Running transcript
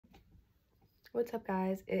What's up,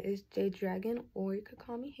 guys? It is Jade Dragon, or you could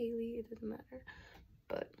call me Haley. It doesn't matter.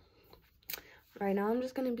 But right now, I'm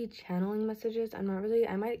just gonna be channeling messages. I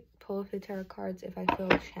might pull a few tarot cards if I feel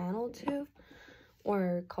channeled to,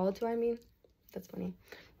 or called to. I mean, that's funny.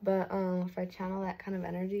 But if I channel that kind of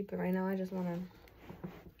energy. But right now, I just want to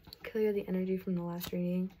clear the energy from the last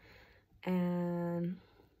reading and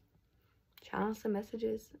channel some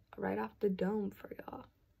messages right off the dome for y'all.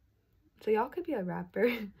 So y'all could be a rapper.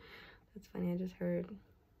 That's funny. I just heard.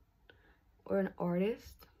 Or an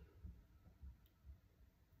artist.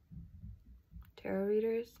 Tarot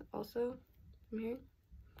readers also, I'm hearing.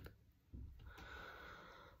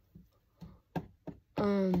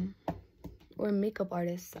 Or makeup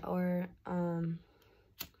artists, or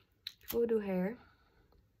people who do hair.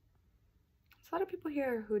 There's a lot of people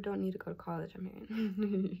here who don't need to go to college, I'm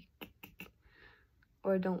hearing.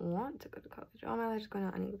 Or don't want to go to college. Oh, my life's going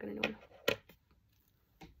out. I need to look at anyone.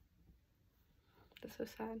 That's so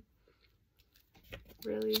sad.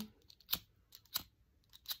 Really?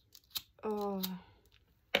 Oh.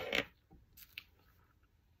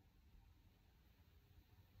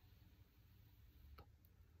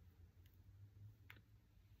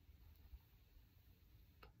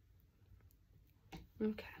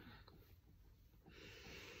 Okay.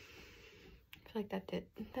 I feel like that did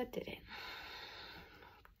it.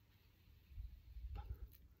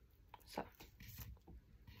 So.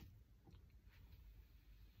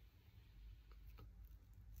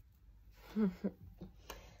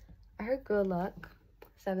 I heard good luck.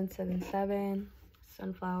 777.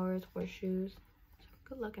 Sunflowers, horseshoes.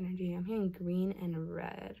 Good luck energy. I'm hearing green and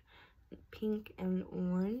red. Pink and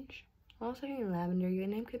orange. I'm also hearing lavender. Your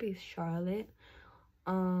name could be Charlotte.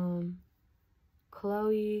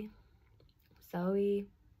 Chloe, Zoe,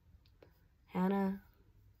 Hannah,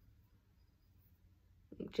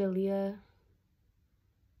 Jalea,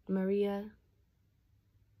 Maria,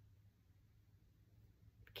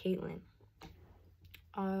 Caitlin,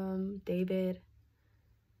 David,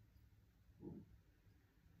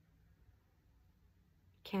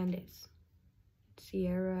 Candace,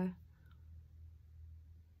 Sierra,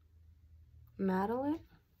 Madeline,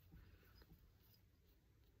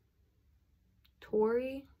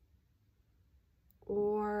 Tori,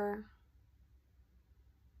 or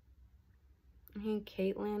I'm hearing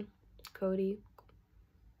Caitlin, Cody,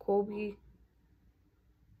 Colby,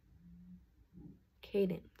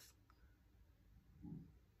 Cadence.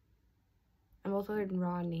 I've also heard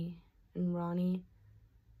Rodney and Ronnie,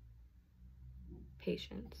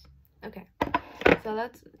 Patience. Okay, so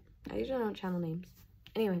that's, I usually don't channel names.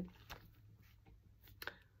 Anyway,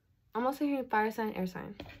 I'm also hearing fire sign, air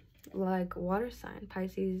sign, like water sign,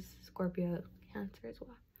 Pisces, Scorpio, Cancer as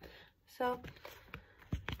well. So,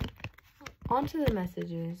 on to the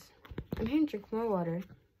messages. I'm hearing drink more water,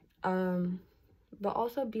 but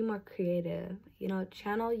also be more creative. You know,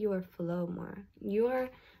 channel your flow more. You are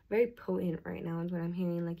very potent right now is what I'm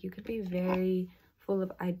hearing. Like, you could be very full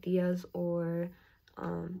of ideas or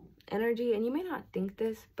energy, and you may not think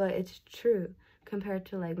this, but it's true compared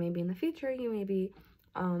to, like, maybe in the future you maybe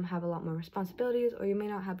have a lot more responsibilities, or you may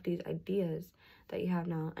not have these ideas that you have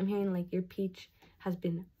now. I'm hearing like your peach has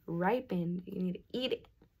been ripened. You need to eat it.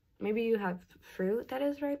 Maybe you have fruit that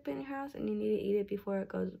is ripe in your house and you need to eat it before it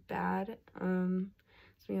goes bad. So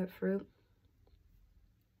you have fruit.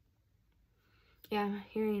 Yeah, I'm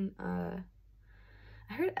hearing I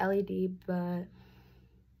heard LED, but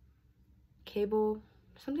cable,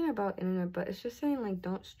 something about internet, but it's just saying like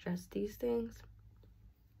don't stress these things.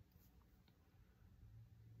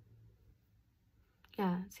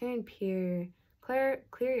 Yeah, it's hearing clear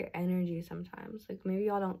your energy sometimes. Like maybe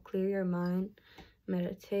y'all don't clear your mind,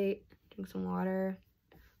 meditate, drink some water,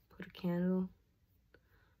 put a candle,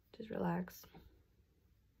 just relax.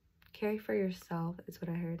 Care for yourself is what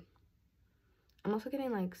I heard. I'm also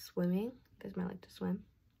getting like swimming. You guys might like to swim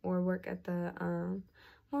or work at the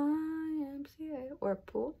YMCA or a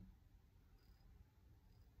pool.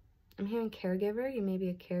 I'm hearing caregiver. You may be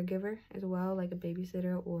a caregiver as well, like a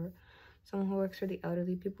babysitter or someone who works for the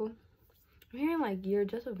elderly people. I'm hearing like you're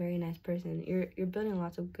just a very nice person. You're building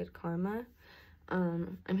lots of good karma.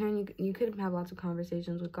 I'm hearing you could have lots of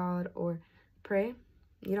conversations with God or pray.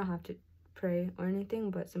 You don't have to pray or anything,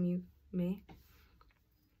 but some of you may.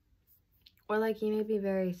 Or like you may be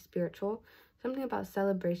very spiritual. Something about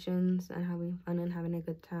celebrations and having fun and having a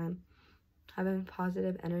good time. Having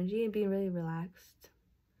positive energy and being really relaxed.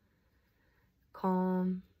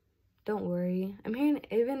 Calm. Don't worry. I'm hearing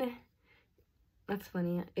that's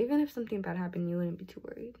funny. Even if something bad happened, you wouldn't be too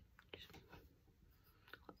worried.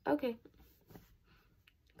 Okay.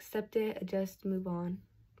 Accept it, adjust, move on.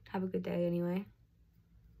 Have a good day anyway.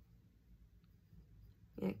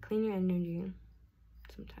 Like, clean your energy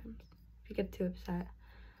sometimes if you get too upset.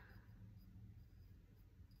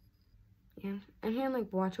 Yeah, I'm hearing,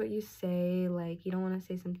 like, watch what you say. Like, you don't want to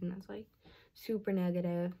say something that's, like, super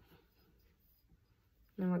negative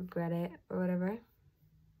and regret it or whatever.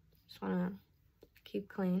 Just want to keep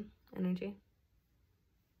clean energy.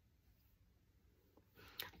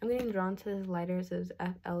 I'm getting drawn to this lighter. It says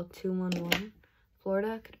FL211.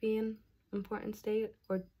 Florida could be an important state,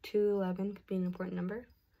 or 211 could be an important number.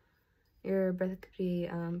 Your birth could be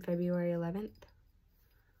February 11th.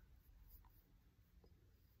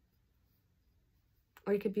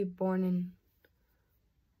 Or you could be born in...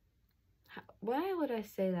 Why would I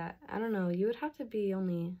say that? I don't know. You would have to be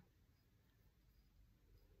only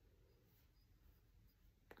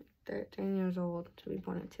 13 years old to be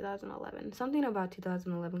born in 2011. Something about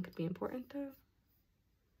 2011 could be important, though.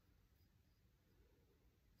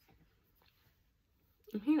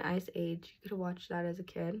 I'm hearing Ice Age. You could have watched that as a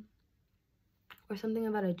kid. Or something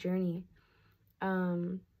about a journey.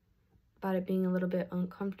 About it being a little bit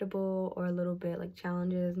uncomfortable or a little bit, like,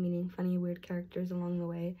 challenges, meeting funny, weird characters along the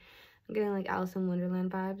way. I'm getting, like, Alice in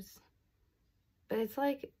Wonderland vibes. But it's,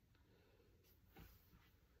 like,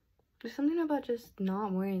 there's something about just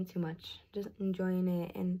not worrying too much. Just enjoying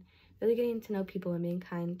it and really getting to know people and being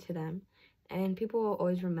kind to them. And people will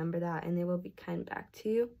always remember that, and they will be kind back to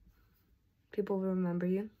you. People will remember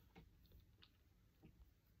you.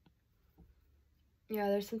 Yeah,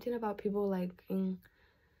 there's something about people liking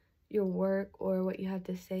your work or what you have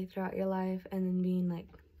to say throughout your life, and then being, like,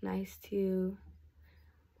 nice to you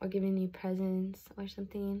or giving you presents or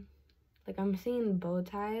something. Like, I'm seeing bow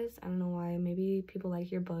ties. I don't know why. Maybe people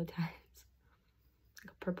like your bow ties.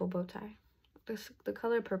 Like a purple bow tie. The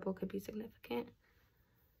color purple could be significant.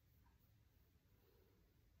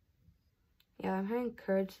 Yeah, I'm hearing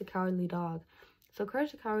Courage the Cowardly Dog. So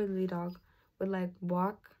Courage the Cowardly Dog would, like,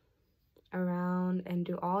 walk around and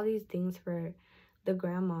do all these things for the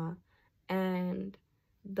grandma, and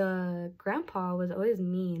the grandpa was always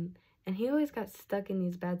mean, and he always got stuck in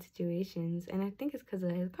these bad situations, and I think it's because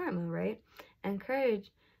of his karma, right? And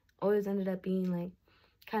Courage always ended up being, like,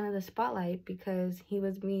 kind of the spotlight because he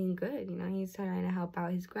was being good, you know. He's trying to help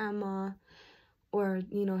out his grandma or,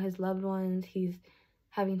 you know, his loved ones. He's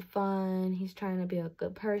having fun. He's trying to be a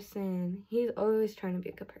good person. He's always trying to be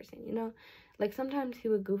a good person, you know. Like, sometimes he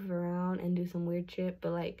would goof around and do some weird shit,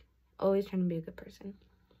 but, like, always trying to be a good person.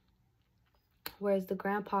 Whereas the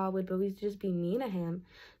grandpa would always just be mean to him.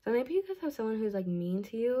 So maybe you guys have someone who's, like, mean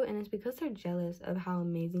to you, and it's because they're jealous of how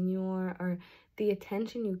amazing you are or the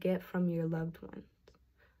attention you get from your loved ones.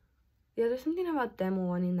 Yeah, there's something about them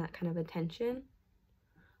wanting that kind of attention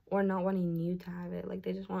or not wanting you to have it. Like,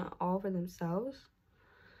 they just want it all for themselves.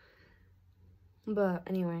 But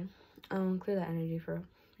anyway, clear that energy for...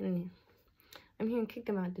 Anyway, I'm hearing kick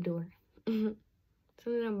them out the door.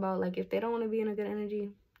 Something about, like, if they don't want to be in a good energy,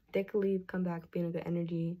 they could leave, come back, be in a good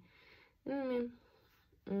energy. You know what I mean?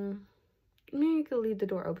 Maybe you could leave the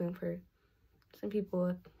door open for some people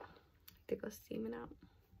if they go steaming out.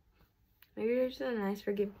 Maybe you're just a nice,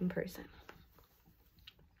 forgiving person.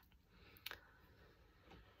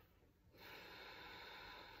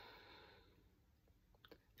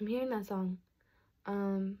 I'm hearing that song.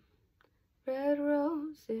 Red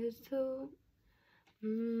roses too.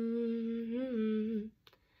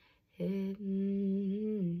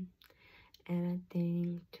 Hidden. And I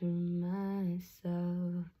think to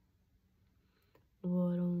myself,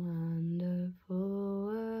 what a wonderful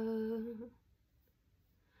world.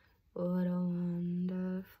 What a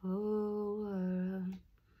wonderful world.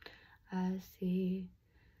 I see.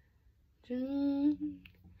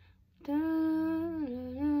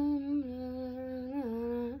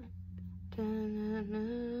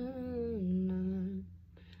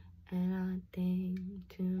 And I think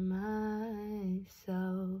to myself,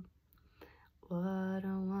 what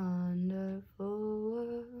a wonderful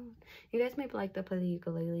world. You guys might like to play the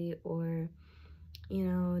ukulele or, you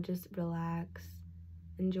know, just relax.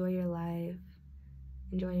 Enjoy your life.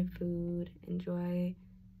 Enjoy food. Enjoy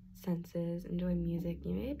senses. Enjoy music.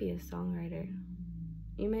 You may be a songwriter.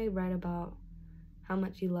 You may write about how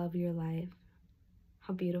much you love your life.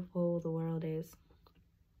 How beautiful the world is.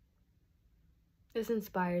 This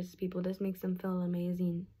inspires people. This makes them feel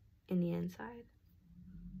amazing in the inside.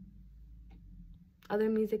 Other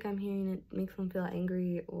music I'm hearing, it makes them feel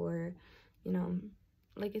angry or, you know,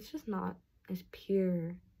 like, it's just not as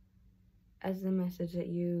pure as the message that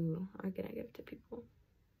you are gonna give to people.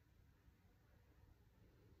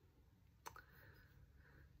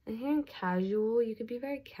 I'm hearing casual. You could be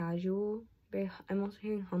very casual. I'm also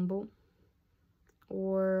hearing humble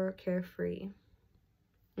or carefree.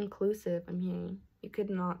 Inclusive, I'm hearing. You could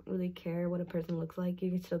not really care what a person looks like.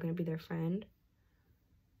 You're still going to be their friend.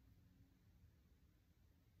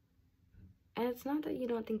 And it's not that you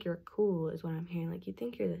don't think you're cool, is what I'm hearing. Like, you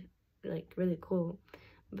think you're, like, really cool.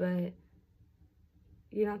 But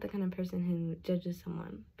you're not the kind of person who judges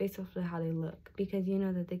someone based off of how they look. Because you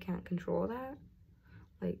know that they can't control that.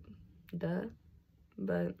 Like, duh.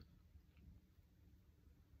 But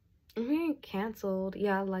I'm hearing canceled.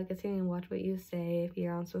 Yeah, like, it's saying watch what you say if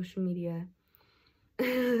you're on social media.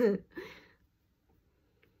 I'm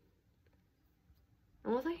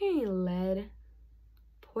also hearing lead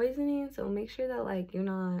poisoning, so make sure that, like, you're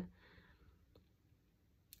not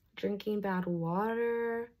drinking bad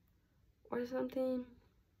water or something,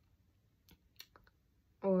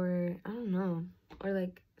 or I don't know, or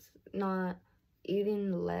like not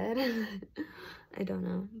eating lead. I don't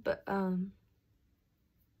know, but I'm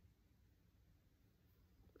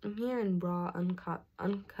hearing raw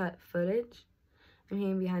uncut footage. I'm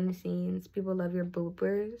hearing behind the scenes. People love your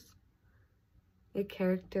bloopers, your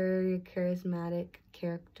character, your charismatic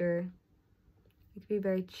character. You could be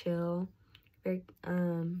very chill, very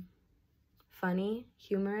funny,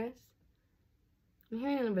 humorous. I'm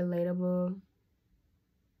hearing relatable,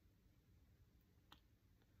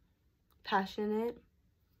 passionate,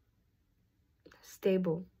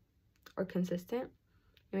 stable, or consistent.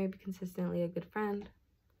 You may be consistently a good friend.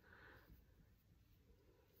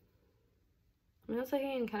 I'm also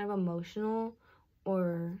hearing kind of emotional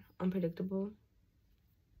or unpredictable.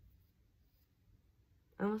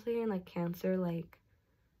 I'm also hearing like Cancer, like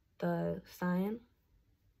the sign,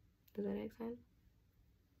 the zodiac sign.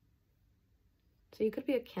 So you could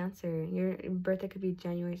be a Cancer. Your birthday could be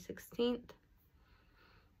January 16th.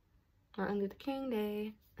 Martin Luther King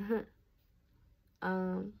Day.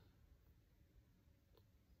 I'm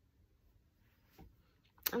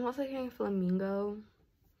also hearing flamingo.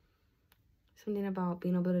 Something about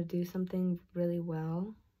being able to do something really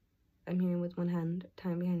well. I'm hearing with one hand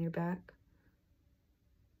tying behind your back.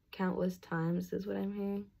 Countless times is what I'm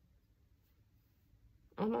hearing.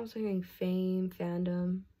 I'm also hearing fame,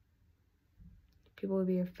 fandom. People will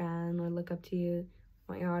be your fan or look up to you,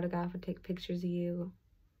 want your autograph or take pictures of you.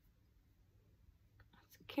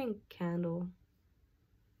 It's a king candle.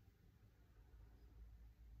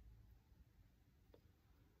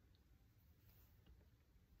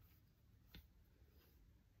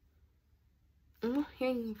 I'm not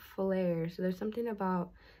hearing flair. So there's something about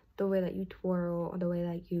the way that you twirl or the way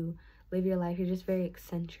that you live your life. You're just very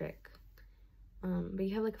eccentric. But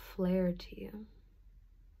you have like flair to you.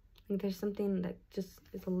 Like there's something that just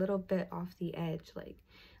is a little bit off the edge, like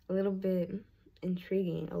a little bit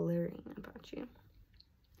intriguing, alluring about you.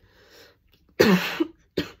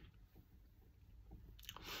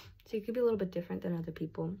 So you could be a little bit different than other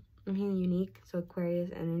people. I'm hearing unique, so Aquarius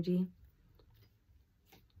energy.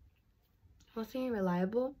 I'm also hearing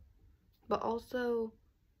reliable, but also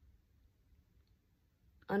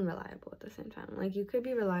unreliable at the same time. Like you could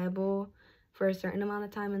be reliable for a certain amount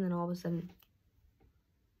of time and then all of a sudden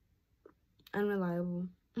unreliable.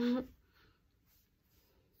 I'm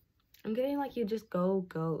getting like you just go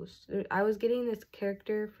ghost. I was getting this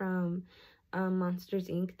character from Monsters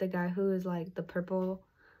Inc., the guy who is like the purple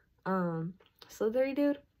slithery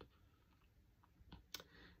dude,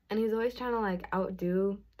 and he's always trying to like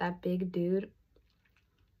outdo that big dude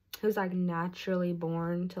who's like naturally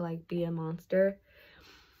born to like be a monster.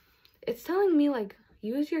 It's telling me like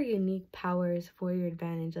use your unique powers for your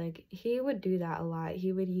advantage. Like he would do that a lot.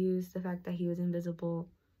 He would use the fact that he was invisible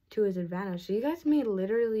to his advantage. So you guys may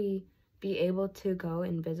literally be able to go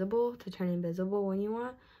invisible, to turn invisible when you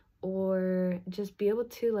want, or just be able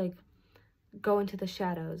to like go into the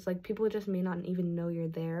shadows. Like people just may not even know you're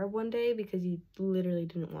there one day because you literally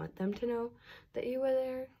didn't want them to know that you were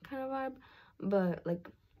there, kind of vibe. But like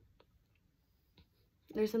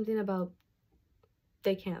there's something about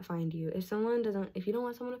they can't find you. If you don't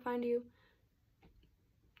want someone to find you,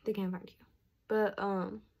 they can't find you. But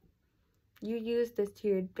you use this to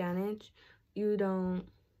your advantage. You don't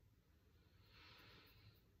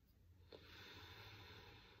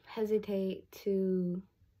hesitate to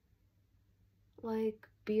like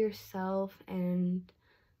be yourself and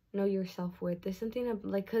know your self-worth. There's something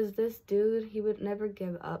like, because this dude, he would never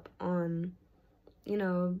give up on, you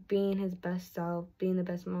know, being his best self, being the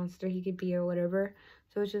best monster he could be or whatever.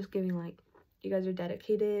 So it's just giving like you guys are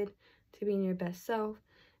dedicated to being your best self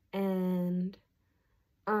and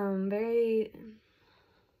very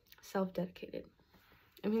self-dedicated.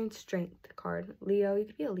 I mean, strength card. Leo, you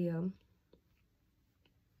could be a Leo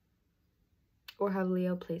or have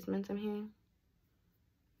Leo placements. I'm hearing.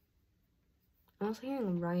 I'm also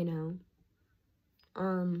hearing Rhino.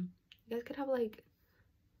 You guys could have like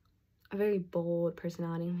a very bold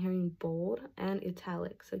personality. I'm hearing bold and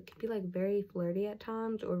italic. So it can be like very flirty at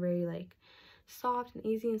times, or very like soft and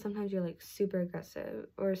easy, and sometimes you're like super aggressive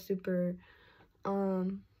or super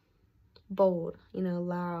bold, you know,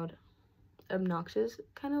 loud, obnoxious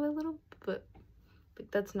kind of a little, but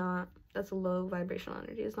that's a low vibrational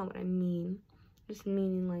energy. It's not what I mean. Just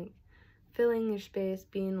meaning like filling your space,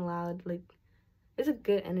 being loud. Like, it's a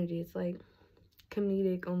good energy. It's like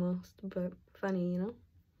comedic almost, but funny, you know.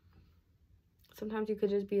 Sometimes you could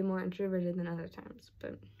just be more introverted than other times,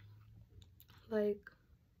 but like,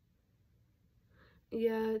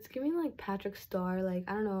 yeah, it's giving like Patrick Star. Like,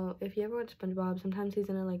 I don't know if you ever watch SpongeBob, sometimes he's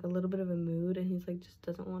in a little bit of a mood and he's like just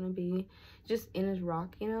doesn't want to be just in his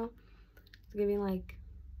rock, you know. It's giving like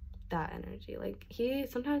that energy. Like,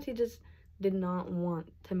 sometimes he just did not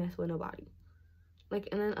want to mess with nobody. Like,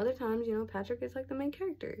 and then other times, you know, Patrick is like the main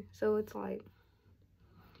character, so it's like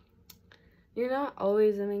you're not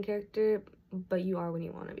always the main character, but you are when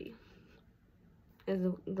you want to be, is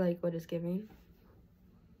like what it's giving.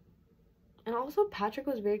 And also, Patrick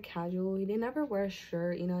was very casual. He didn't ever wear a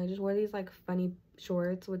shirt, you know. He just wore these like funny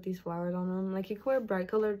shorts with these flowers on them. Like, he could wear bright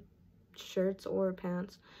colored shirts or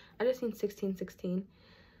pants. I just seen 1616.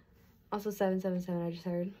 Also 777, I just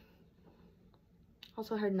heard.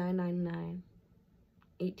 Also heard 999.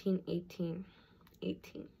 1818.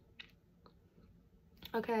 18.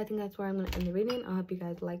 Okay, I think that's where I'm going to end the reading. I hope you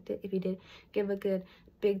guys liked it. If you did, give a good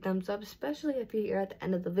big thumbs up. Especially if you're here at the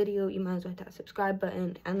end of the video, you might as well hit that subscribe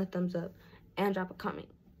button and the thumbs up and drop a comment.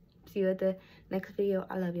 See you at the next video.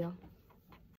 I love y'all.